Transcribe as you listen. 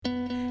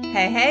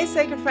Hey,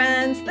 sacred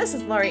friends, this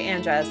is Lori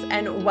Andrus,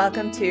 and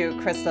welcome to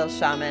Crystal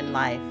Shaman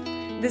Life.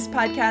 This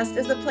podcast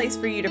is a place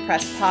for you to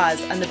press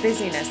pause on the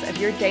busyness of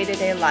your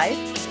day-to-day life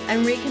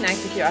and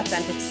reconnect with your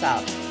authentic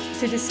self,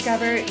 to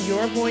discover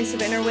your voice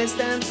of inner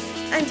wisdom,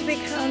 and to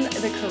become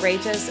the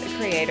courageous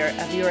creator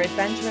of your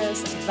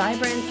adventurous,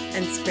 vibrant,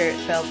 and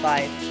spirit-filled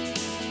life.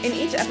 In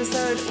each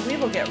episode, we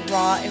will get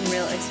raw and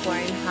real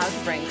exploring how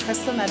to bring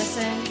crystal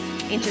medicine,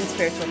 ancient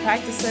spiritual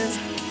practices,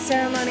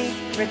 ceremony,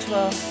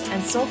 ritual,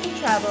 and soulful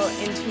travel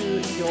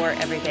into your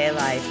everyday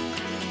life.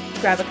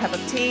 Grab a cup of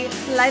tea,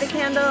 light a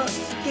candle,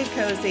 get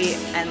cozy,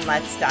 and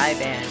let's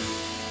dive in.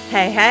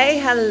 Hey,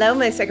 hello,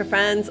 my sacred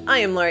friends. I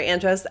am Lori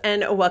Andrus,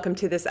 and welcome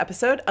to this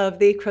episode of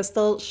the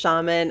Crystal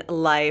Shaman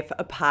Life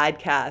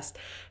podcast.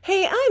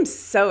 Hey, I'm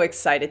so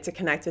excited to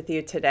connect with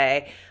you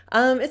today.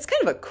 It's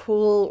kind of a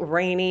cool,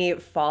 rainy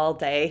fall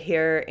day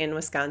here in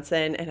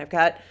Wisconsin, and I've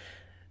got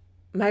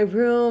my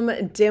room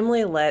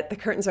dimly lit. The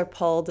curtains are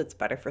pulled. It's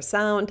better for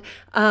sound.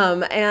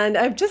 And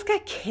I've just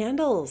got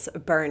candles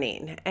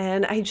burning.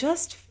 And I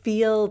just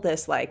feel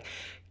this like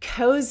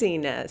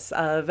coziness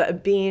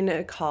of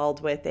being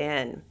called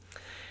within.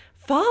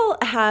 Fall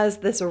has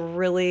this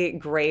really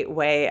great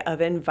way of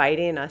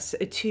inviting us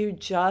to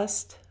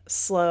just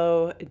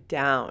slow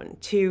down,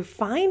 to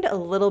find a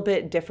little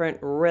bit different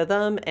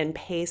rhythm and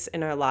pace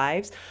in our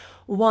lives.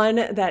 One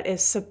that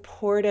is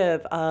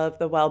supportive of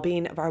the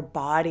well-being of our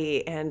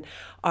body and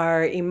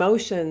our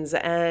emotions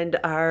and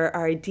our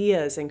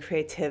ideas and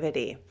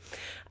creativity.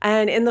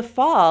 And in the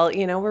fall,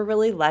 we're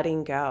really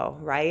letting go,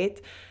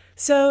 right?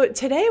 So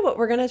today what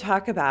we're going to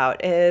talk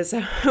about is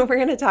we're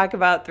going to talk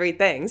about three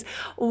things.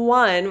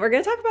 One, we're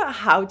going to talk about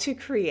how to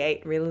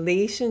create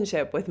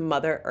relationship with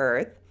Mother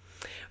Earth.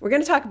 We're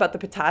going to talk about the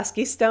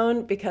Petoskey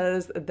Stone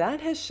because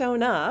that has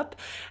shown up.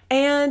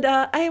 And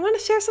I want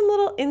to share some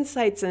little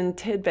insights and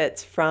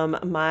tidbits from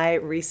my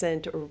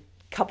recent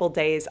couple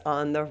days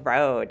on the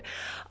road.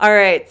 All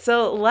right,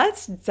 so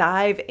let's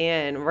dive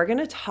in. We're going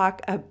to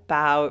talk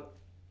about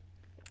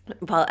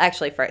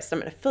first, I'm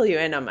going to fill you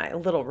in on my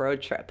little road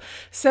trip.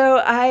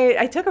 So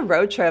I took a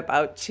road trip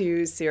out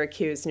to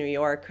Syracuse, New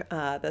York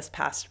this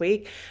past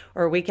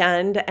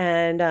weekend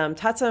and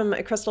taught some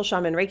Crystal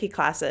Shaman Reiki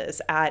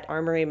classes at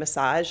Armory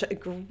Massage. A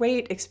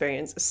great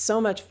experience,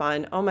 so much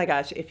fun. Oh my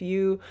gosh, if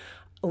you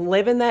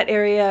live in that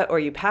area or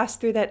you pass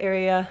through that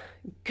area,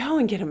 go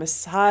and get a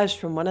massage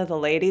from one of the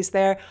ladies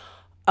there.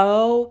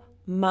 Oh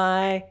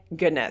my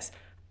goodness.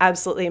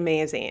 Absolutely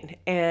amazing.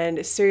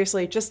 And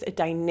seriously, just a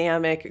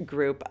dynamic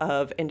group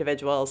of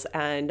individuals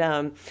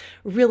and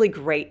really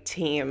great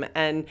team.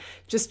 And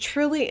just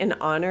truly an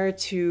honor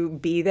to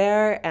be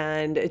there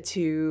and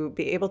to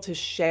be able to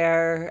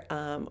share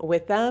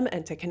with them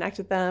and to connect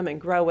with them and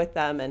grow with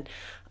them. And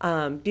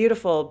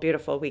beautiful,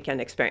 beautiful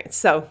weekend experience.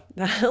 So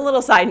a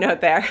little side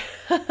note there.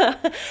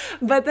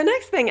 But the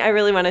next thing I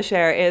really want to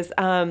share is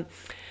the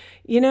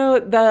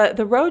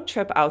road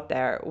trip out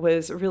there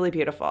was really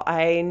beautiful.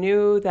 I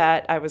knew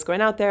that I was going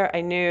out there.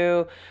 I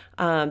knew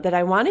that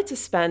I wanted to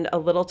spend a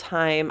little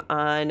time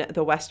on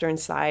the western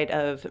side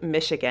of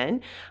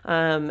Michigan,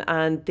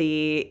 on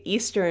the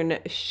eastern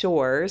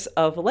shores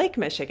of Lake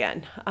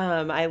Michigan.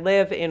 I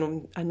live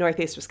in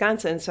northeast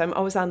Wisconsin, so I'm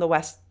always on the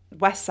west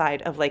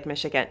side of Lake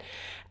Michigan.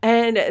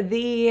 And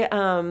the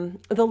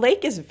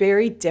lake is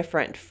very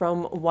different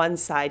from one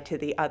side to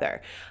the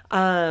other.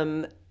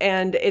 And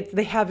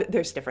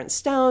there's different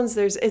stones,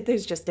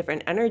 there's just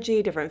different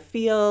energy, different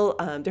feel,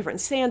 different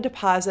sand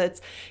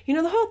deposits,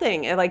 the whole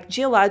thing. And like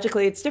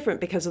geologically, it's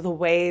different because of the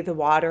way the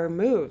water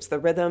moves, the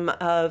rhythm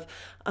of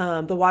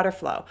the water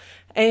flow.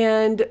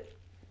 And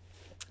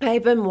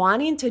I've been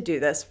wanting to do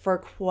this for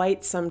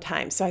quite some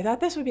time. So I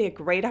thought this would be a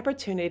great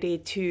opportunity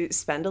to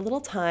spend a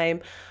little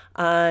time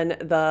on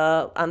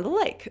the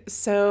lake.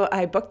 So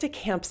I booked a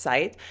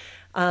campsite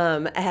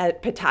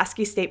at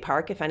Petoskey State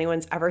Park. If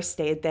anyone's ever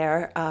stayed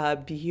there,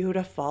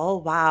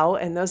 beautiful. Wow.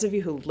 And those of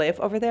you who live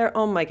over there,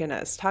 oh my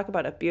goodness, talk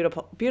about a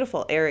beautiful,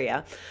 beautiful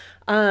area.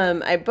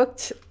 I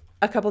booked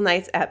a couple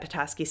nights at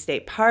Petoskey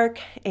State Park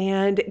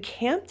and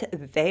camped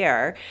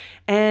there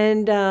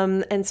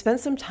and spent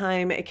some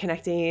time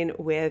connecting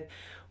with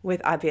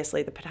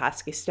obviously the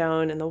Petoskey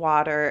Stone and the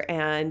water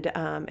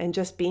and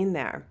just being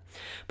there.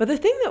 But the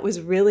thing that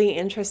was really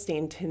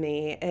interesting to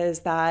me is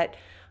that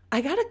I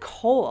got a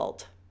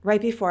cold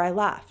right before I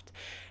left.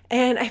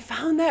 And I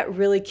found that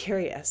really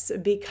curious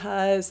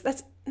because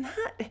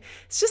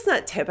it's just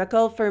not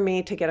typical for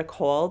me to get a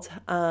cold.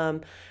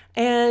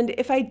 And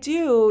if I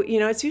do,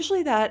 it's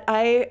usually that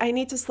I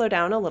need to slow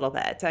down a little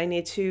bit. I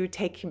need to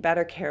take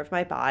better care of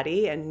my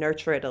body and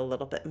nurture it a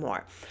little bit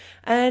more.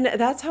 And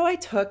that's how I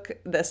took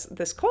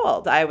this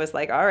cold. I was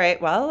like, all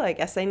right, well, I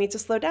guess I need to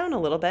slow down a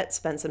little bit,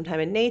 spend some time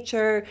in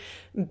nature,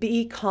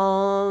 be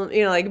calm,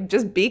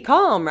 just be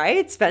calm,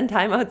 right? Spend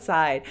time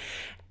outside.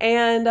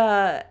 And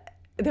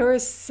there were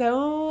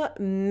so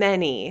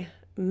many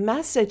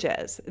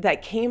messages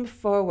that came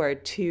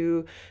forward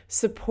to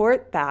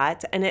support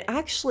that. And it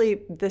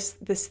actually, this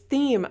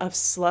theme of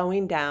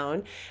slowing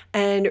down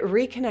and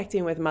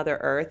reconnecting with Mother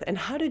Earth and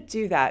how to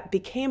do that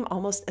became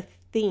almost a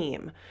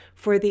theme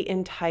for the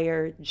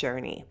entire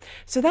journey.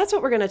 So that's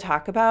what we're going to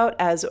talk about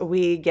as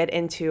we get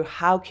into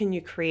how can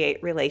you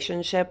create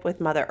relationship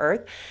with Mother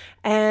Earth,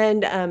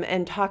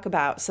 and talk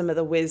about some of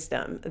the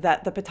wisdom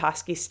that the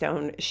Petoskey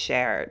Stone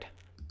shared.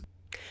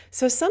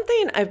 So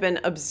something I've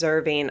been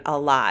observing a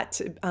lot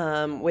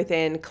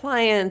within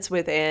clients,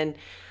 within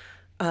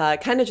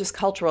kind of just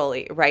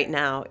culturally right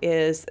now,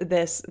 is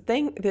this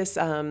thing,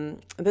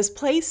 this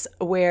place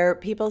where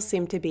people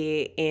seem to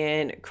be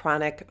in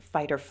chronic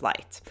fight or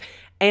flight.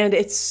 And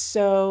it's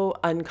so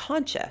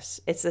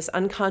unconscious. It's this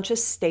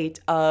unconscious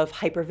state of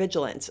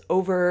hypervigilance,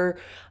 over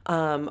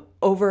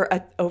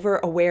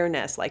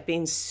awareness, like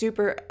being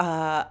super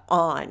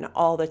on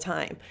all the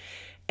time.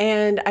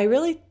 And I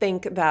really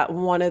think that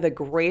one of the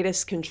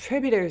greatest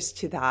contributors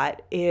to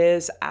that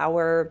is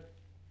our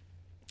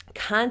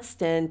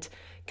constant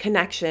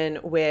connection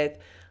with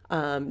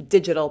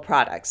digital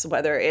products,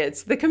 whether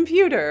it's the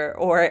computer,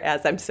 or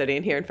as I'm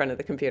sitting here in front of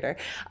the computer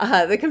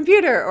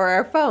or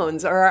our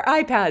phones or our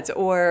iPads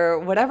or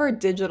whatever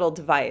digital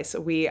device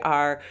we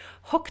are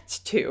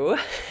hooked to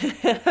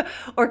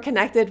or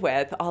connected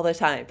with all the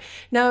time.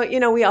 Now,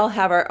 we all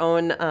have our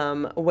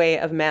own way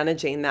of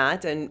managing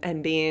that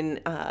and being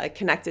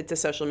connected to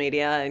social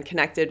media and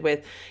connected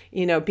with,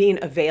 being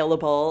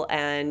available.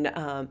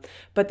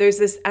 But there's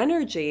this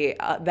energy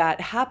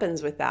that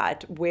happens with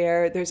that,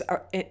 where there's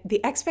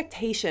the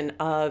expectation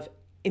of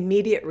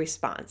immediate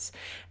response.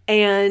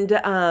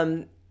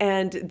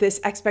 And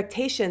this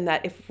expectation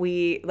that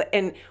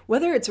and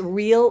whether it's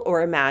real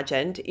or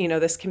imagined,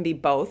 this can be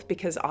both,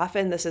 because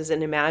often this is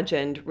an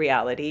imagined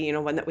reality,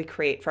 one that we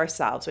create for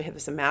ourselves. We have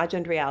this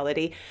imagined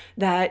reality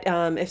that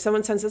if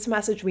someone sends us a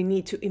message, we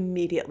need to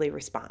immediately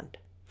respond.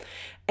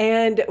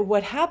 And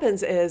what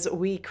happens is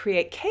we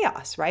create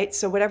chaos, right?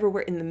 So whatever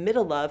we're in the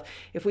middle of,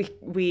 if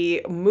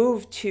we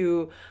move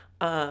to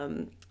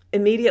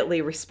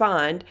immediately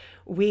respond,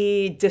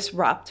 we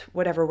disrupt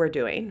whatever we're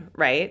doing,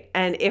 right?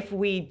 And if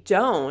we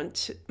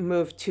don't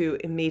move to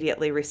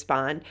immediately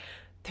respond,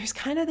 there's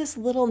kind of this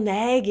little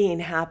nagging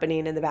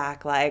happening in the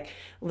back, like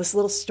this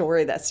little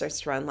story that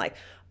starts to run, like,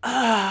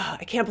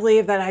 I can't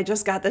believe that I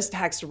just got this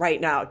text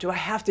right now. Do I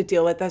have to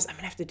deal with this? I'm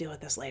gonna have to deal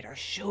with this later.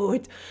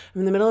 Shoot,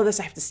 I'm in the middle of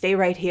this. I have to stay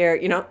right here.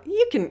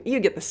 You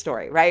get the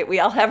story, right? We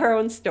all have our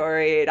own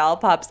story. It all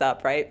pops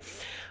up, right?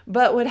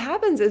 But what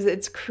happens is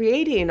it's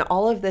creating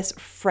all of this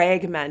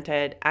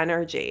fragmented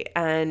energy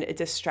and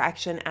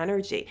distraction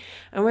energy.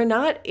 And we're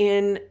not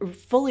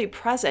fully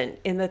present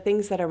in the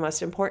things that are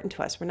most important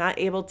to us. We're not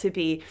able to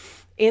be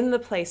in the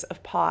place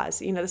of pause.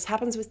 This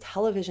happens with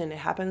television. It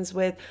happens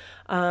with,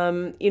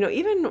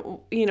 even,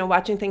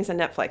 watching things on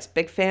Netflix.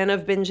 Big fan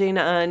of binging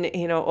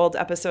on, old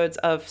episodes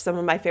of some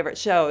of my favorite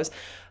shows.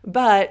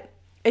 But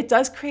it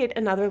does create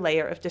another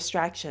layer of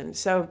distraction.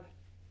 So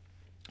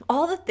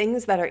all the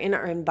things that are in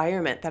our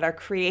environment that are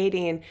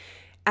creating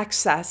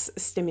excess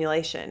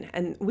stimulation.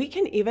 And we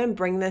can even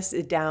bring this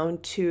down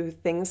to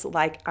things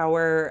like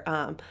our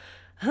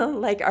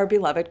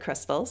beloved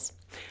crystals,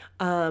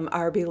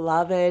 our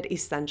beloved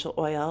essential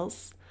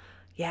oils.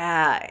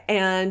 Yeah.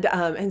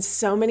 And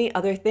so many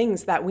other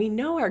things that we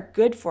know are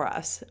good for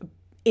us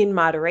in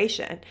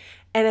moderation.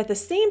 And at the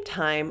same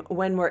time,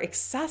 when we're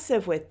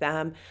excessive with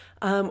them,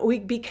 we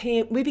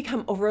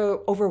become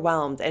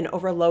overwhelmed and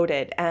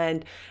overloaded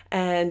and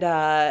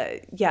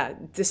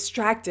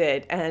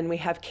distracted, and we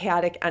have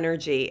chaotic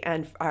energy,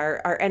 and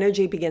our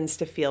energy begins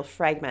to feel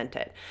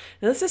fragmented.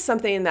 Now, this is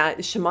something that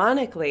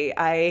shamanically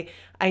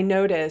I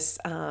notice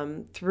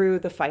through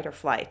the fight or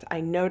flight. I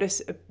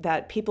notice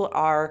that people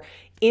are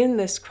in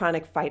this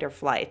chronic fight or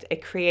flight.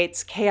 It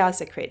creates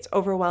chaos, it creates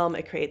overwhelm,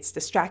 it creates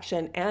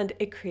distraction, and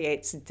it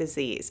creates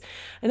disease.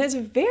 And it's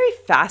very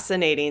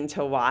fascinating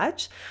to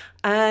watch.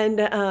 And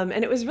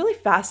it was really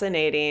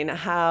fascinating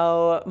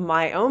how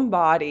my own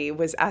body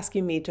was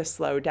asking me to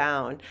slow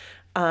down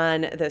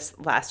on this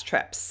last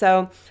trip.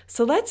 So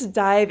let's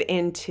dive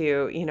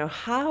into,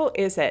 how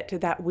is it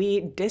that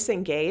we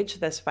disengage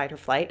this fight or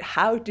flight?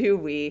 How do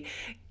we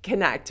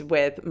connect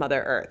with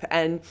Mother Earth?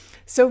 And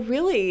so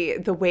really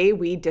the way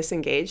we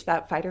disengage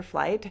that fight or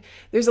flight,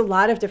 there's a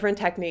lot of different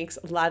techniques,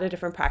 a lot of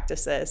different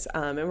practices.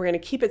 And we're going to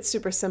keep it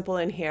super simple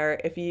in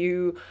here. If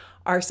you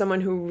are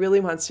someone who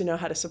really wants to know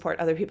how to support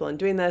other people in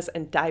doing this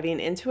and diving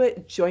into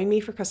it, join me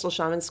for Crystal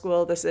Shaman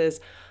School. This is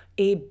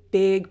a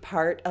big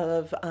part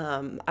of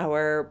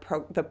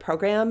the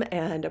program,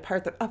 and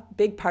a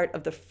big part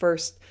of the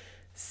first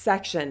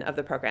section of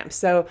the program.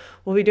 So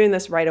we'll be doing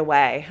this right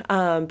away.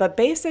 But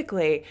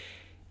basically,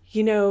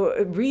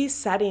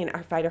 resetting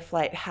our fight or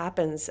flight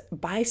happens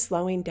by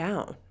slowing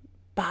down,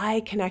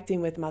 by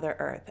connecting with Mother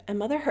Earth. And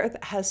Mother Earth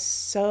has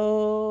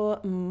so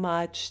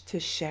much to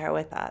share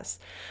with us.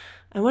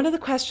 And one of the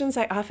questions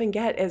I often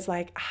get is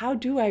like, how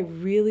do I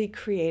really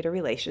create a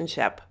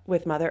relationship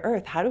with Mother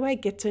Earth? How do I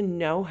get to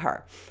know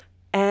her?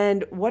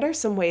 And what are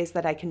some ways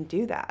that I can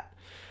do that?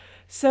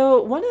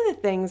 So, one of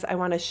the things I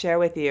want to share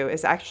with you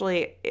is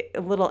actually a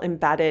little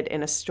embedded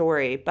in a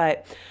story.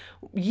 But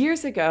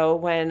years ago,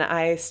 when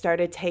I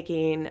started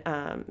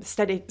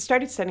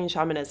started studying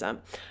shamanism,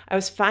 I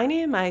was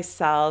finding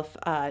myself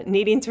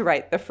needing to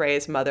write the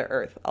phrase Mother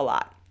Earth a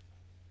lot.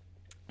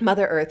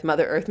 Mother Earth,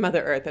 Mother Earth,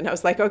 Mother Earth. And I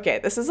was like, okay,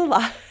 this is a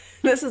lot.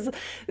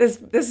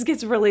 This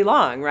gets really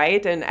long,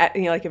 right? And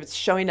like if it's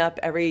showing up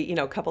every,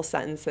 couple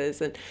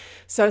sentences. And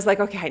so I was like,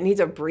 okay, I need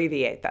to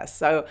abbreviate this.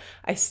 So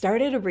I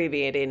started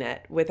abbreviating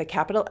it with a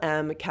capital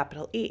M,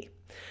 capital E.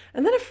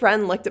 And then a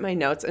friend looked at my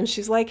notes and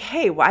she's like,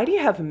 hey, why do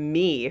you have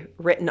me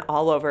written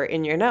all over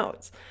in your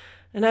notes?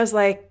 And I was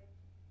like,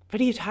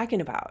 what are you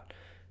talking about?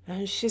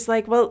 And she's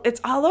like, well,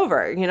 it's all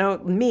over,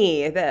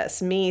 me,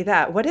 this, me,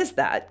 that. What is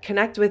that?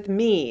 Connect with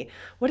me.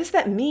 What does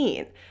that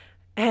mean?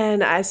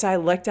 And so I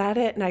looked at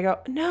it and I go,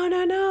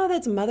 no,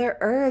 that's Mother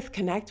Earth.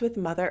 Connect with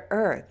Mother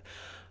Earth.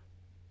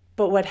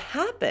 But what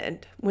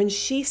happened when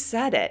she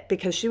said it,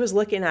 because she was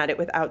looking at it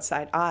with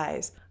outside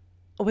eyes,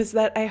 was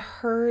that I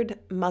heard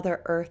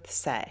Mother Earth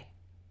say,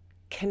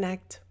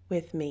 connect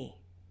with me.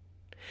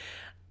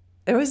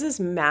 There was this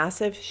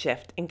massive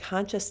shift in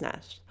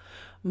consciousness.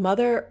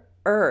 Mother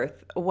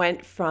Earth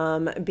went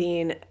from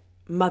being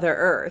Mother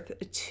Earth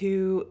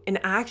to an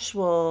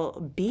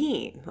actual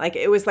being. Like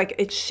it was like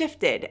it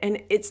shifted.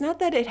 And it's not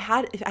that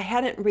I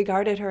hadn't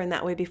regarded her in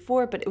that way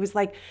before, but it was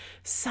like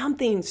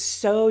something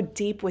so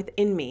deep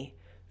within me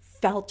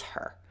felt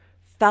her,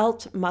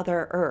 felt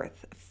Mother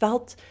Earth,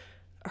 felt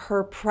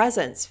her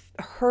presence,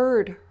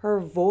 heard her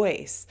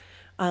voice,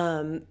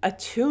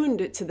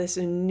 attuned to this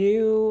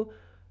new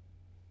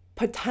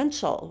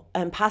potential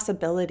and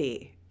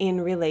possibility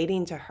in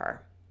relating to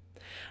her.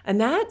 And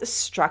that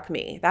struck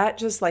me. That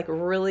just like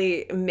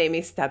really made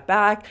me step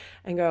back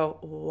and go,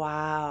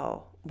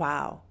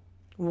 wow.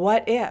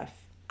 What if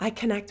I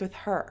connect with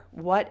her?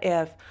 What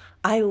if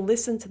I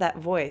listen to that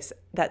voice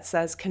that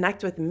says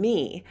connect with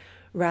me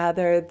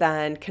rather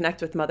than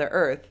connect with Mother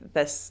Earth,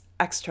 this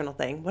external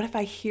thing? What if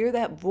I hear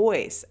that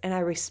voice and I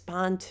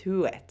respond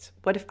to it?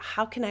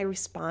 How can I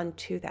respond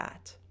to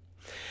that?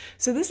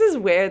 So this is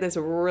where this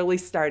really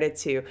started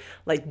to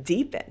like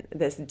deepen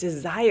this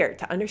desire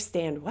to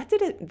understand what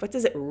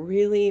does it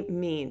really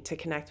mean to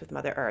connect with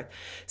Mother Earth.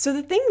 So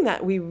the thing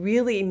that we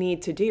really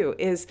need to do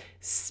is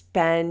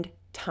spend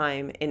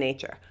time in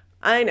nature.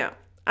 I know,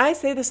 I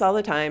say this all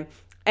the time,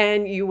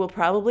 and you will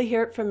probably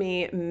hear it from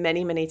me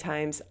many, many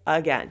times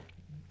again.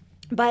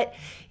 But,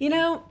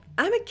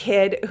 I'm a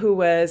kid who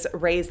was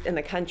raised in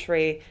the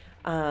country.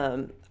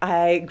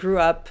 I grew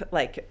up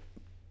like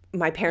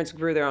my parents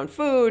grew their own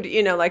food,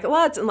 like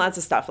lots and lots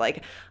of stuff.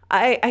 Like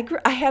I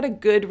had a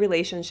good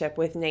relationship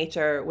with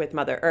nature, with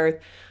Mother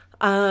Earth.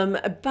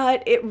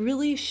 But it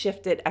really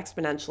shifted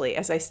exponentially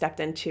as I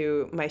stepped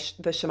into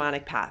the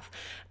shamanic path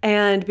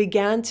and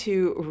began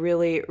to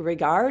really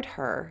regard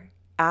her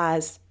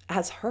as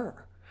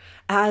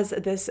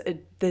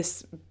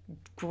this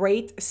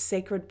great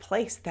sacred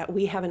place that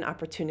we have an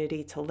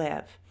opportunity to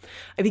live.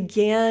 I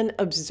began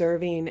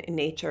observing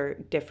nature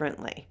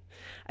differently.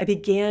 I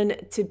began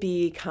to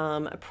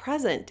become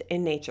present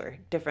in nature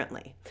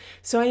differently.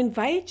 So I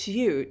invite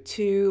you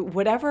to,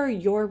 whatever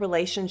your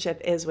relationship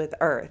is with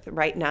Earth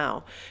right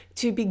now,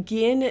 to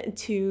begin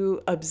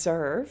to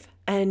observe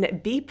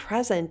and be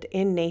present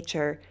in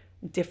nature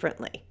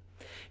differently,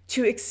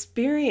 to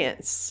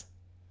experience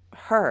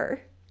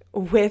her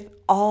with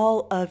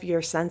all of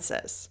your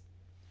senses,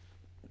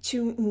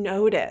 to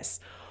notice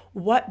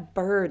what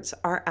birds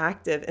are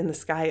active in the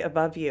sky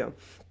above you,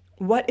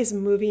 what is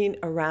moving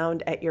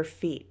around at your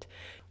feet,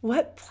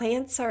 what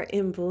plants are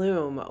in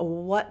bloom,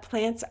 what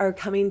plants are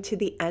coming to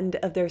the end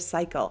of their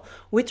cycle,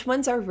 which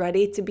ones are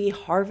ready to be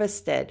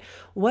harvested,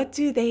 what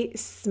do they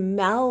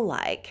smell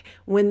like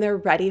when they're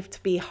ready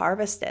to be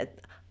harvested?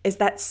 Is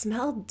that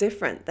smell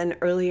different than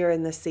earlier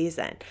in the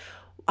season?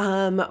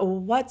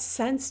 What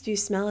scents do you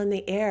smell in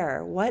the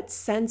air? What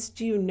scents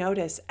do you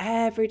notice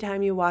every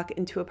time you walk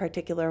into a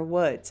particular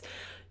woods?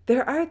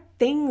 There are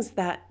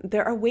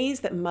ways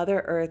that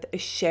Mother Earth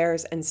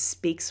shares and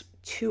speaks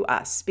to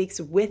us,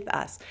 speaks with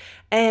us,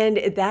 and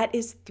that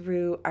is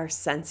through our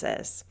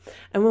senses.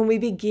 And when we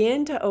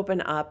begin to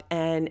open up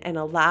and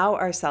allow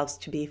ourselves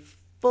to be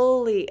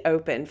fully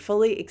open,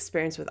 fully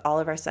experienced with all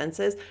of our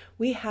senses,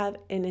 we have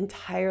an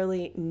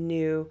entirely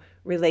new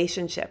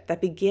relationship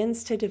that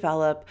begins to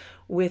develop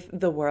with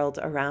the world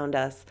around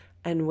us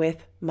and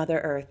with Mother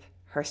Earth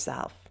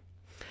herself.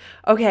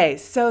 Okay,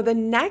 so the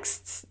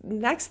next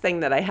thing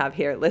that I have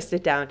here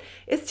listed down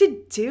is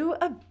to do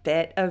a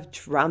bit of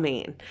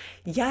drumming.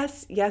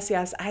 Yes,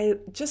 I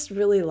just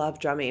really love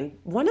drumming.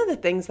 One of the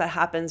things that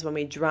happens when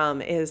we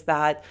drum is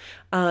that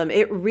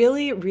it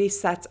really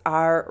resets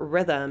our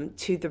rhythm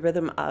to the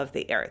rhythm of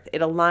the earth.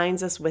 It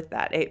aligns us with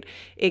that.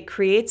 It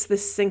creates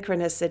this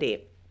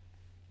synchronicity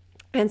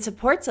and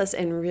supports us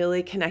in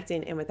really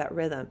connecting in with that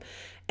rhythm.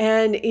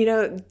 And,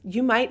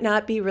 you might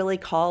not be really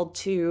called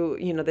to,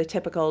 the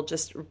typical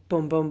just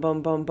boom, boom,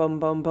 boom, boom, boom,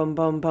 boom, boom,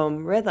 boom,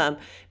 boom rhythm.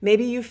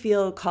 Maybe you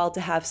feel called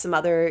to have some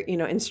other,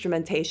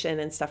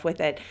 instrumentation and stuff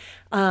with it.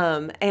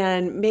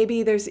 And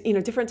maybe there's,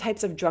 different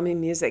types of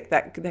drumming music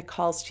that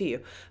calls to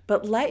you.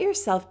 But let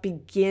yourself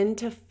begin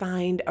to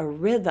find a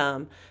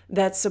rhythm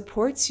that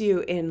supports you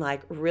in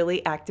like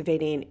really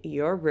activating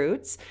your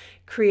roots,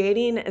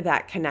 creating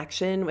that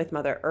connection with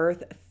Mother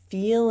Earth,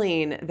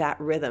 feeling that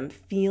rhythm,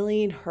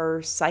 feeling her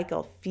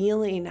cycle,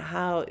 feeling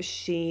how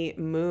she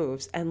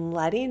moves, and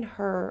letting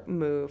her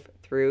move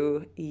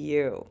through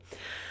you.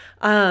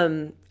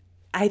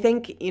 I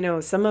think,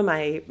 some of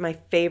my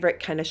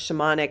favorite kind of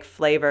shamanic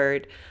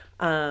flavored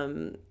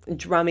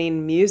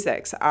drumming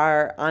musics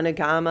are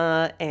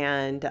Anagama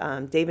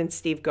and Dave and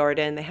Steve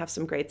Gordon. They have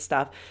some great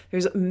stuff.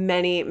 There's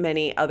many,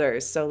 many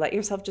others. So let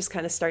yourself just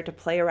kind of start to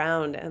play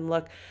around and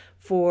look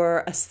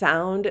for a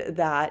sound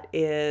that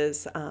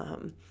is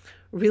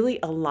really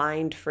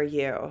aligned for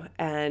you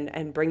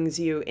and brings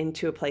you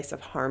into a place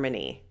of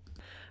harmony.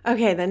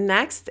 Okay, the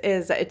next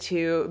is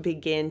to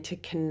begin to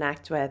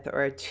connect with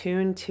or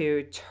attune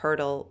to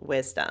turtle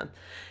wisdom.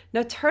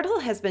 Now, turtle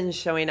has been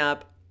showing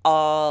up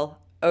all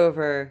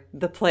over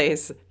the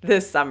place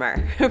this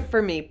summer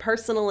for me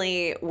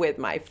personally, with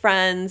my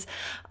friends.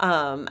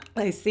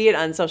 I see it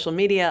on social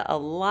media a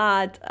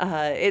lot.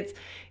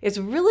 It's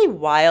really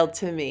wild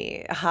to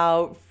me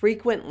how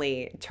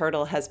frequently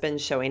turtle has been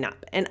showing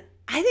up. And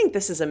I think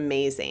this is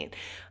amazing.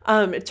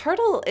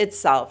 Turtle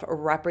itself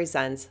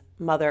represents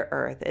Mother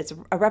Earth. It's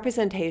a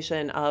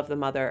representation of the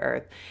Mother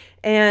Earth.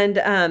 And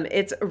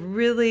it's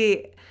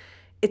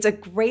a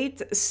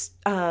great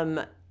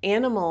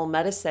animal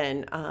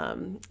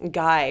medicine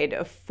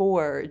guide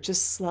for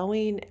just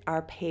slowing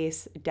our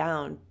pace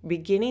down,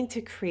 beginning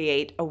to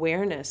create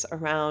awareness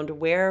around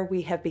where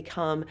we have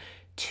become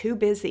too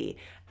busy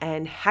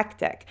and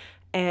hectic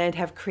and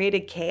have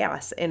created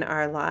chaos in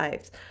our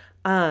lives.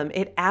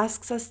 It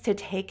asks us to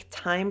take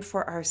time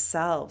for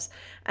ourselves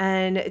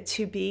and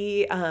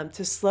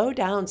to slow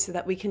down so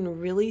that we can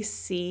really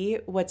see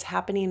what's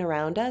happening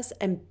around us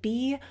and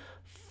be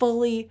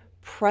fully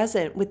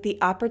present with the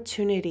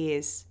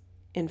opportunities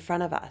in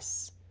front of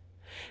us.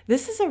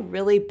 This is a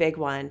really big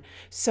one.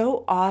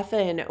 So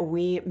often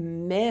we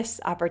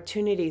miss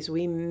opportunities.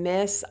 We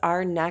miss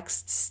our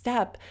next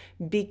step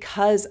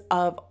because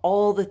of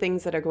all the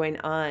things that are going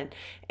on.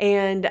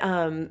 And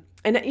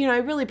I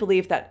really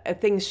believe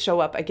that things show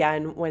up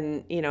again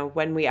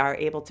when we are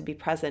able to be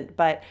present.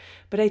 But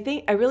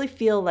I really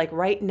feel like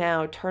right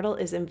now, Turtle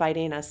is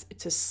inviting us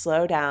to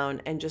slow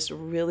down and just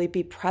really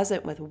be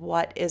present with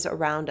what is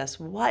around us,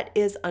 what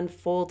is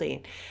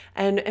unfolding,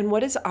 and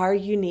what is our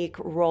unique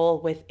role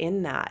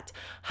within that.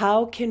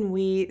 How can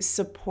we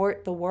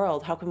support the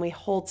world? How can we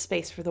hold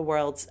space for the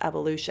world's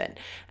evolution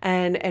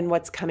and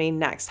what's coming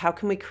next? How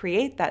can we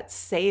create that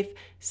safe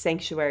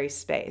sanctuary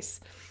space?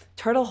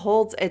 Turtle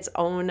holds its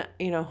own,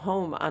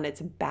 home on its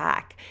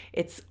back.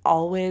 It's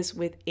always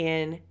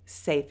within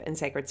safe and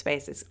sacred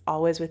space. It's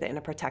always within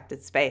a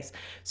protected space.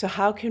 So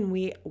how can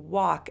we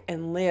walk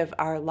and live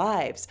our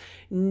lives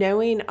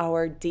knowing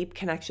our deep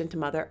connection to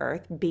Mother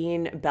Earth,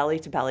 being belly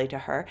to belly to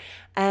her,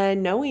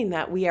 and knowing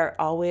that we are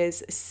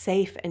always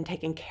safe and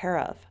taken care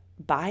of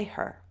by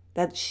her,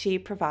 that she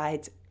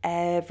provides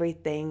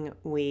everything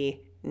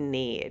we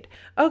need.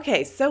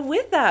 Okay, so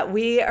with that,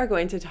 we are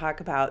going to talk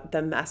about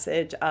the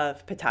message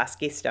of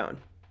Petoskey Stone.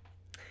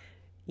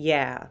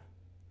 Yeah,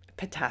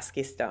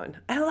 Petoskey Stone.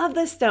 I love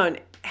this stone.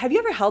 Have you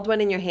ever held one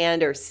in your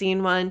hand or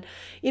seen one?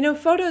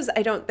 Photos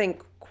I don't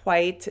think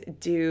quite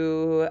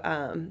do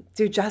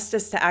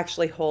justice to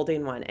actually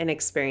holding one and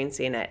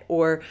experiencing it,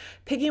 or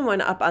picking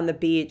one up on the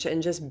beach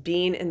and just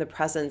being in the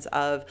presence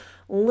of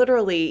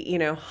literally,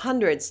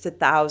 hundreds to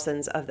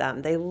thousands of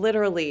them. They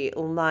literally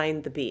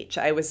line the beach.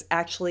 I was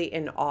actually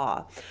in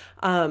awe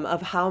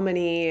of how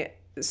many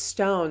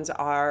stones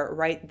are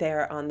right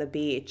there on the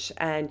beach.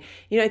 And,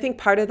 I think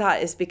part of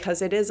that is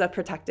because it is a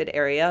protected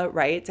area,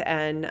 right?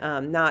 And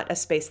not a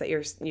space that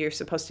you're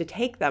supposed to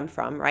take them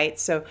from, right?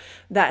 So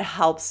that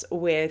helps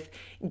with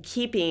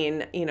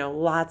keeping,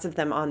 lots of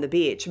them on the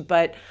beach.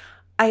 But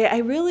I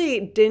really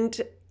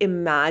didn't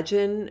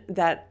imagine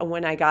that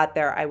when I got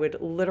there, I would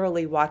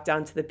literally walk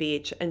down to the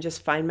beach and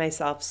just find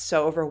myself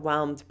so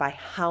overwhelmed by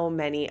how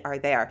many are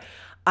there.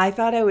 I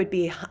thought I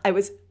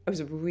was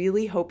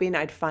really hoping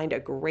I'd find a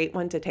great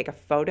one to take a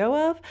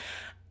photo of.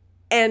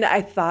 And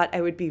I thought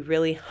I would be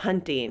really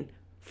hunting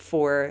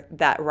for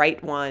that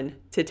right one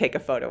to take a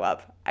photo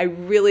of. I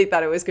really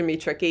thought it was going to be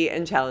tricky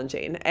and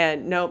challenging.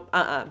 And nope,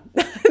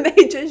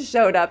 They just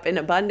showed up in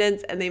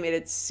abundance and they made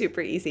it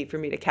super easy for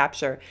me to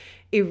capture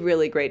a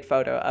really great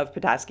photo of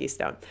Petoskey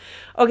Stone.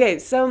 Okay,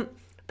 so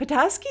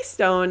Petoskey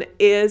Stone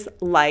is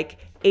like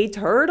a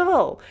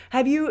turtle.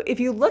 If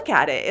you look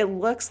at it, it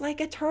looks like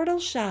a turtle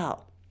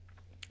shell.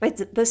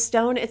 It's the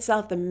stone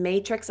itself, the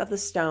matrix of the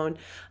stone,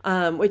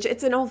 which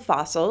it's an old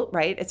fossil,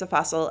 right? It's a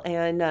fossil,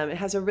 and it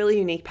has a really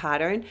unique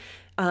pattern.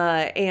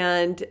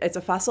 and it's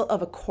a fossil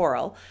of a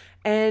coral.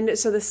 And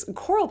so this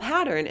coral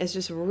pattern is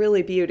just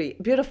really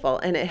beautiful,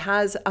 and it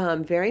has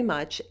very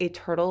much a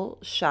turtle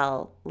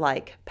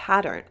shell-like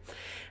pattern.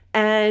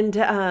 And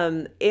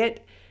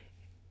it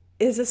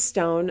is a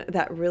stone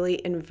that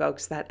really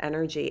invokes that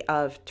energy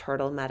of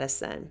turtle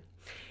medicine.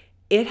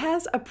 It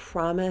has a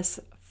promise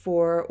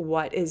for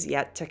what is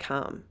yet to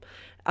come,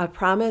 a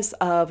promise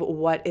of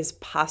what is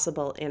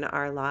possible in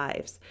our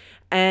lives.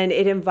 And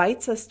it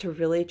invites us to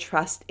really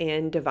trust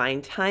in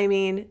divine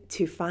timing,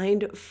 to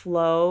find a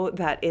flow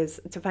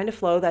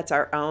that's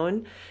our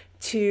own,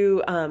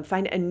 to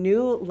find a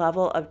new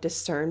level of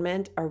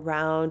discernment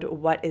around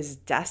what is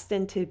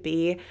destined to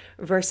be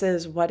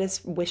versus what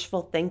is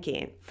wishful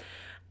thinking.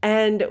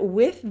 And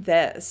with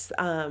this,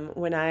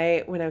 when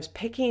I was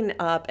picking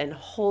up and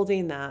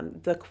holding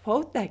them, the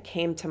quote that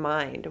came to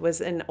mind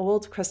was an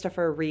old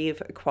Christopher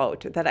Reeve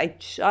quote that I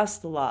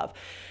just love.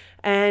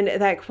 And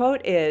that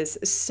quote is,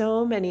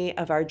 "So many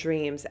of our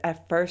dreams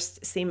at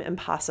first seem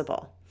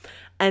impossible,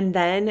 and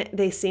then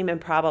they seem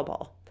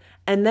improbable.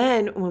 And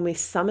then when we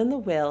summon the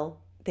will,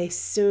 they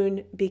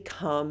soon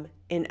become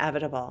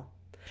inevitable."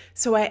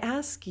 So I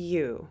ask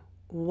you,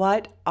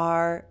 what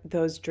are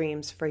those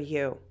dreams for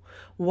you?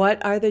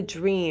 What are the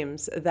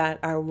dreams that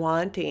are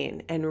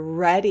wanting and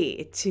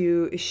ready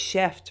to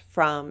shift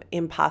from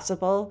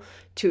impossible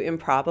to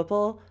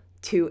improbable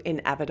to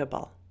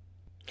inevitable?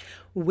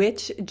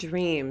 Which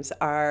dreams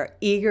are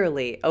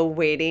eagerly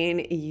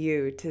awaiting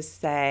you to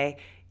say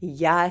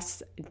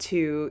yes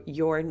to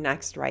your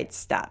next right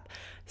step,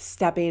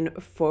 stepping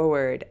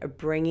forward,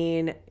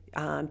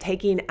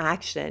 taking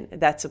action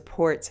that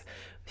supports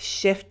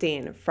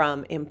shifting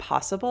from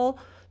impossible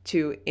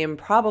to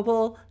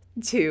improbable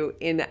to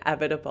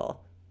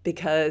inevitable,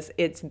 because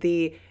it's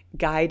the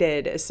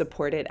guided,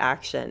 supported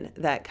action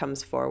that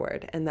comes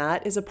forward. And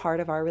that is a part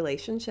of our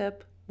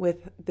relationship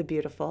with the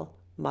beautiful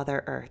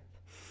Mother Earth.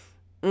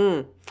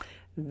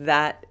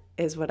 That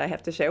is what I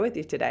have to share with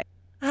you today.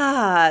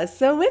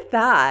 So with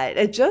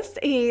that, just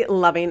a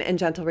loving and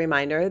gentle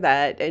reminder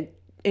that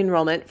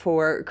enrollment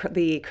for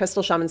the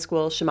Crystal Shaman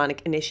School Shamanic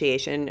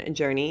Initiation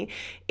Journey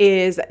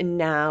is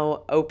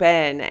now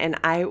open, and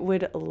I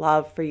would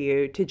love for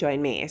you to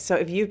join me. So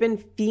if you've been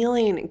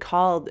feeling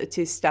called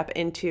to step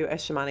into a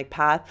shamanic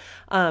path,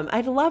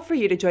 I'd love for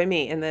you to join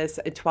me in this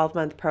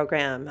 12-month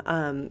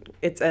program.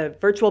 It's a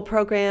virtual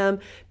program,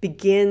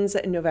 begins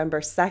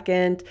November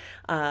 2nd,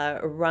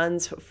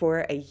 runs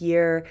for a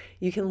year.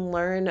 You can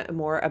learn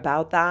more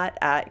about that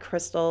at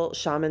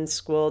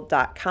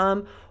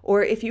crystalshamanschool.com.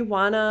 Or if you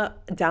want to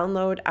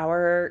download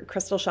our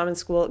Crystal Shaman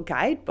School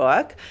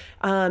guidebook,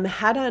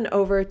 head on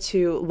over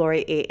to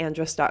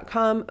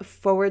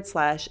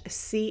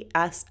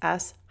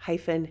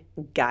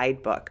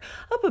loriaandrus.com/CSS-guidebook.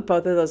 I'll put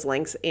both of those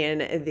links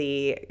in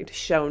the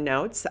show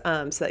notes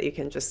so that you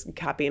can just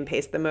copy and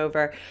paste them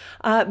over.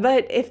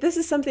 But if this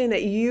is something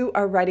that you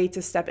are ready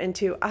to step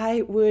into,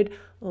 I would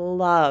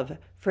love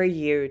for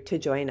you to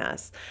join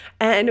us.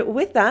 And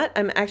with that,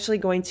 I'm actually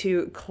going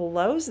to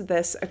close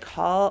this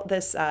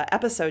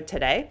episode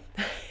today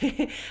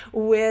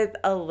with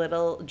a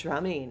little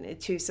drumming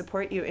to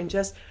support you in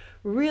just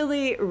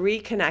really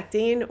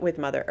reconnecting with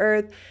Mother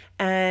Earth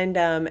and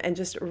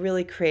just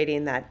really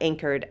creating that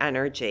anchored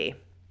energy.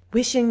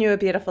 Wishing you a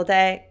beautiful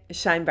day.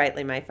 Shine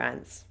brightly, my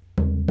friends.